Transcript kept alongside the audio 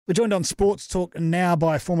We're joined on Sports Talk now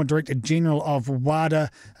by former Director General of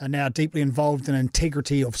WADA, now deeply involved in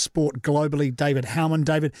integrity of sport globally, David Howman.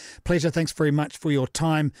 David, pleasure. Thanks very much for your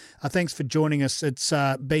time. Thanks for joining us. It's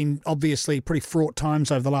been obviously pretty fraught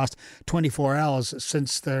times over the last 24 hours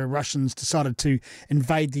since the Russians decided to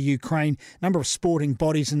invade the Ukraine. A number of sporting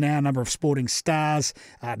bodies and now a number of sporting stars,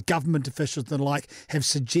 government officials and the like have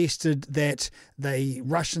suggested that the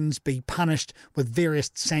Russians be punished with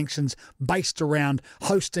various sanctions based around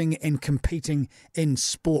hosting and competing in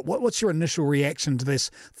sport. What's your initial reaction to this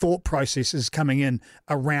thought processes coming in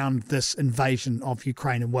around this invasion of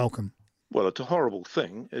Ukraine, and welcome? Well, it's a horrible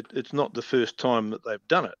thing. It's not the first time that they've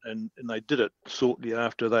done it, and they did it shortly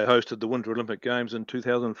after they hosted the Winter Olympic Games in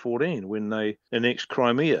 2014 when they annexed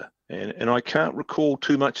Crimea. And I can't recall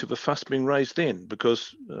too much of a fuss being raised then,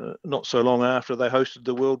 because not so long after they hosted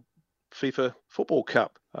the World FIFA Football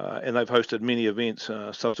Cup, and they've hosted many events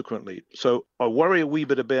subsequently. So I worry a wee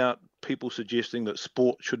bit about people suggesting that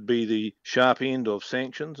sport should be the sharp end of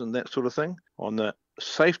sanctions and that sort of thing. On the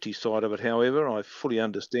safety side of it, however, I fully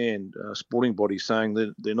understand sporting bodies saying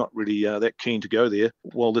that they're not really that keen to go there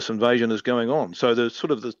while this invasion is going on. So there's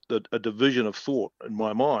sort of a division of thought in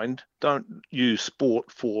my mind. Don't use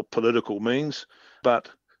sport for political means, but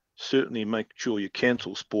certainly make sure you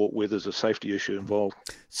cancel sport where there's a safety issue involved.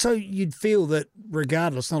 So you'd feel that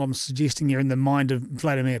regardless, not I'm suggesting you're in the mind of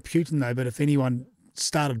Vladimir Putin though, but if anyone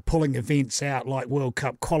started pulling events out like World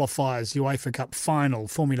Cup qualifiers, UEFA Cup final,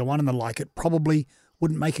 Formula One and the like, it probably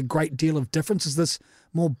wouldn't make a great deal of difference. Is this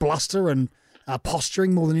more bluster and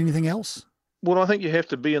posturing more than anything else? Well, I think you have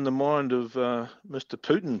to be in the mind of Mr.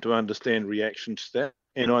 Putin to understand reactions to that.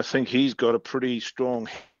 And I think he's got a pretty strong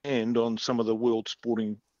hand on some of the world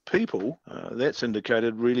sporting people. That's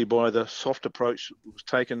indicated really by the soft approach that was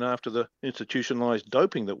taken after the institutionalized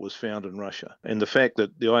doping that was found in Russia. And the fact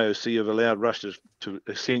that the IOC have allowed Russia to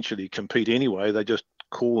essentially compete anyway, they just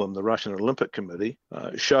call them the Russian Olympic Committee,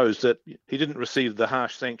 shows that he didn't receive the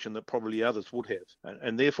harsh sanction that probably others would have.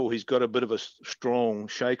 And therefore, he's got a bit of a strong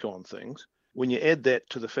shake on things. When you add that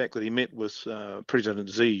to the fact that he met with President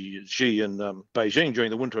Xi in Beijing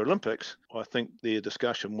during the Winter Olympics, I think their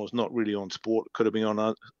discussion was not really on sport. It could have been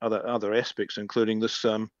on other aspects, including this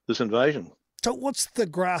invasion. So what's the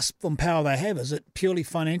grasp on power they have? Is it purely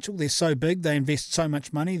financial? They're so big, they invest so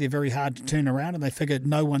much money, they're very hard to turn around, and they figure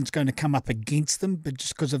no one's going to come up against them, but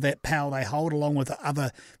just because of that power they hold, along with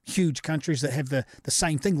other huge countries that have the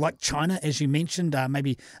same thing, like China, as you mentioned,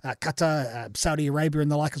 maybe Qatar, Saudi Arabia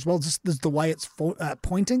and the like as well. This is the way it's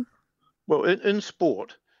pointing? Well, in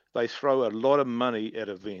sport, they throw a lot of money at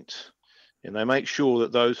events, and they make sure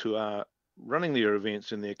that those who are running their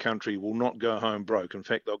events in their country will not go home broke. In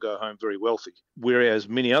fact, they'll go home very wealthy. Whereas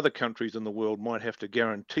many other countries in the world might have to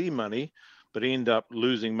guarantee money, but end up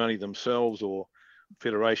losing money themselves, or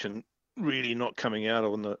federation really not coming out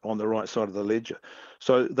on the right side of the ledger.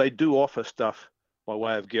 So they do offer stuff by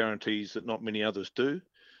way of guarantees that not many others do.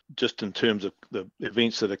 Just in terms of the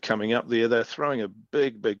events that are coming up there, they're throwing a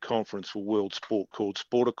big conference for world sport called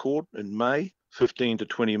Sport Accord in May. 15 to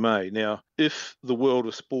 20 May. Now, if the world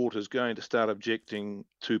of sport is going to start objecting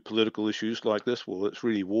to political issues like this, well, it's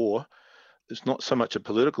really war. It's not so much a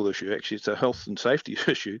political issue, actually, it's a health and safety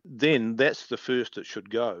issue. Then that's the first it should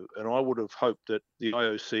go. And I would have hoped that the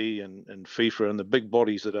IOC and FIFA and the big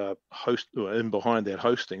bodies that are in behind that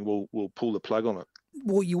hosting will pull the plug on it.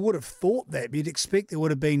 Well, you would have thought that. You'd expect there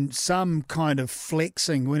would have been some kind of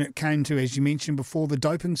flexing when it came to, as you mentioned before, the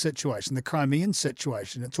doping situation, the Crimean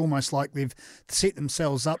situation. It's almost like they've set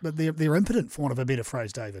themselves up that they're impotent, for want of a better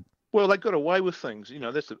phrase, David. Well, they got away with things. You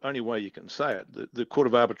know, that's the only way you can say it. The Court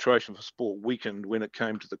of Arbitration for Sport weakened when it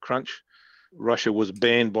came to the crunch. Russia was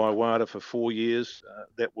banned by WADA for 4 years.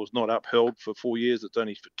 That was not upheld for 4 years. It's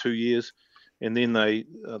only for 2 years. And then they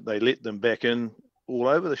let them back in all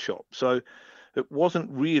over the shop. So it wasn't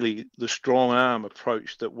really the strong arm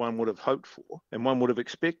approach that one would have hoped for and one would have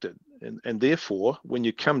expected. And therefore, when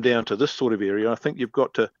you come down to this sort of area, I think you've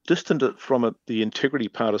got to distance it from the integrity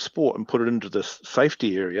part of sport and put it into this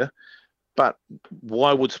safety area. But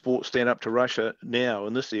why would sport stand up to Russia now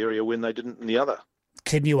in this area when they didn't in the other?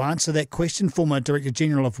 Can you answer that question? Former Director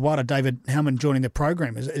General of WADA, David Howman, joining the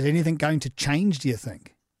program. Is anything going to change, do you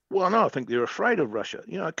think? Well, no, I think they're afraid of Russia.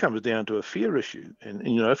 You know, it comes down to a fear issue. And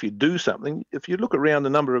you know, if you do something, if you look around the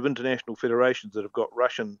number of international federations that have got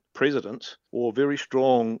Russian presidents or very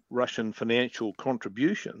strong Russian financial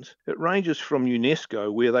contributions, it ranges from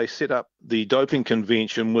UNESCO, where they set up the doping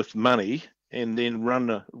convention with money and then run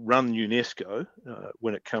UNESCO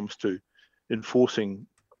when it comes to enforcing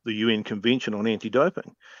the UN Convention on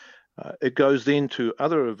Anti-Doping. It goes then to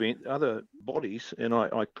other bodies, and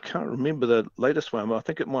I can't remember the latest one, but I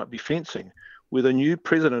think it might be fencing, where the new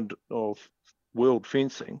president of World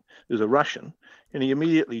Fencing is a Russian, and he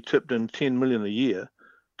immediately tipped in 10 million a year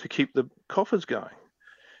to keep the coffers going.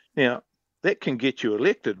 Now, that can get you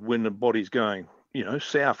elected when the body's going,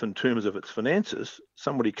 south in terms of its finances.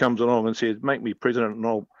 Somebody comes along and says, make me president and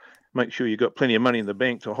I'll make sure you've got plenty of money in the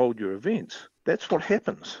bank to hold your events. That's what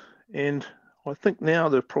happens. And I think now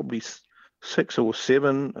there are probably 6 or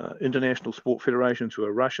 7 international sport federations who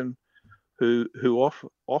are Russian, who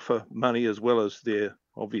offer money as well as their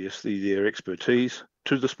expertise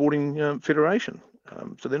to the sporting federation.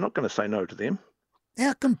 So they're not going to say no to them.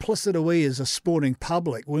 How complicit are we as a sporting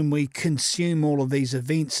public when we consume all of these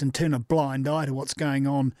events and turn a blind eye to what's going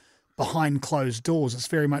on behind closed doors? It's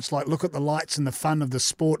very much like, look at the lights and the fun of the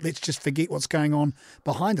sport. Let's just forget what's going on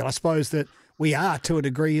behind it. I suppose that we are, to a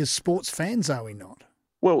degree, as sports fans, are we not?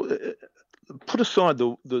 Well, put aside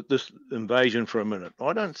this invasion for a minute.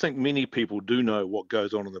 I don't think many people do know what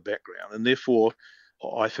goes on in the background, and therefore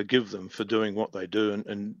I forgive them for doing what they do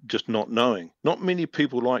and just not knowing. Not many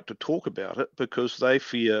people like to talk about it because they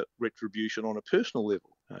fear retribution on a personal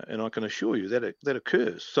level, and I can assure you that that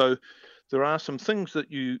occurs. So there are some things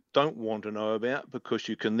that you don't want to know about because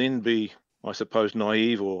you can then be, I suppose,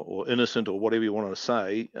 naive or innocent or whatever you want to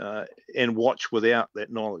say, and watch without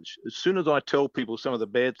that knowledge. As soon as I tell people some of the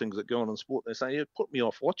bad things that go on in sport, they say, yeah, put me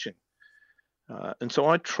off watching. And so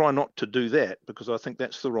I try not to do that because I think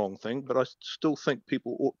that's the wrong thing, but I still think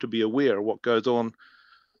people ought to be aware of what goes on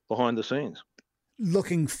behind the scenes.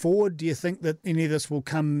 Looking forward, do you think that any of this will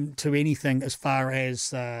come to anything as far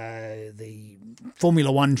as the Formula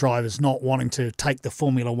One drivers not wanting to take the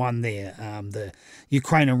Formula One there, the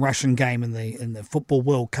Ukraine and Russian game in the Football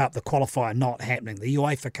World Cup, the qualifier not happening, the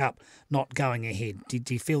UEFA Cup not going ahead?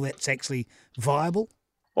 Do you feel that's actually viable?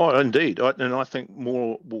 Oh, indeed. And I think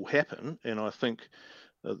more will happen. And I think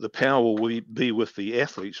the power will be with the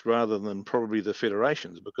athletes rather than probably the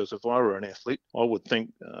federations. Because if I were an athlete, I would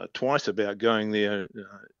think twice about going there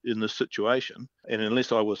in this situation. And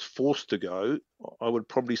unless I was forced to go, I would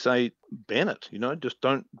probably say ban it. Just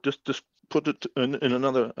put it in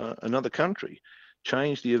another country,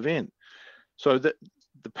 change the event, so that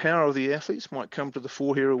the power of the athletes might come to the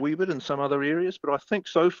fore here a wee bit in some other areas. But I think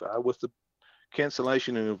so far with the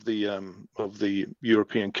cancellation of the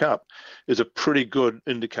European Cup is a pretty good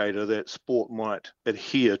indicator that sport might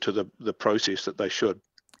adhere to the process that they should.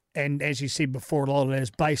 And as you said before, a lot of that is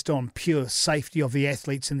based on pure safety of the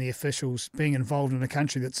athletes and the officials being involved in a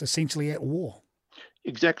country that's essentially at war.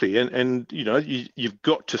 Exactly, and you've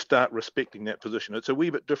got to start respecting that position. It's a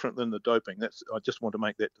wee bit different than the doping. I just want to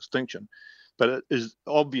make that distinction. But it is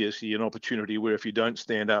obviously an opportunity where if you don't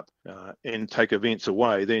stand up and take events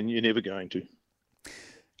away, then you're never going to.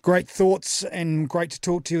 Great thoughts and great to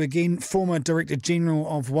talk to you again. Former Director General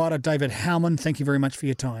of WADA, David Howman, thank you very much for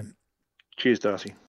your time. Cheers, Darcy.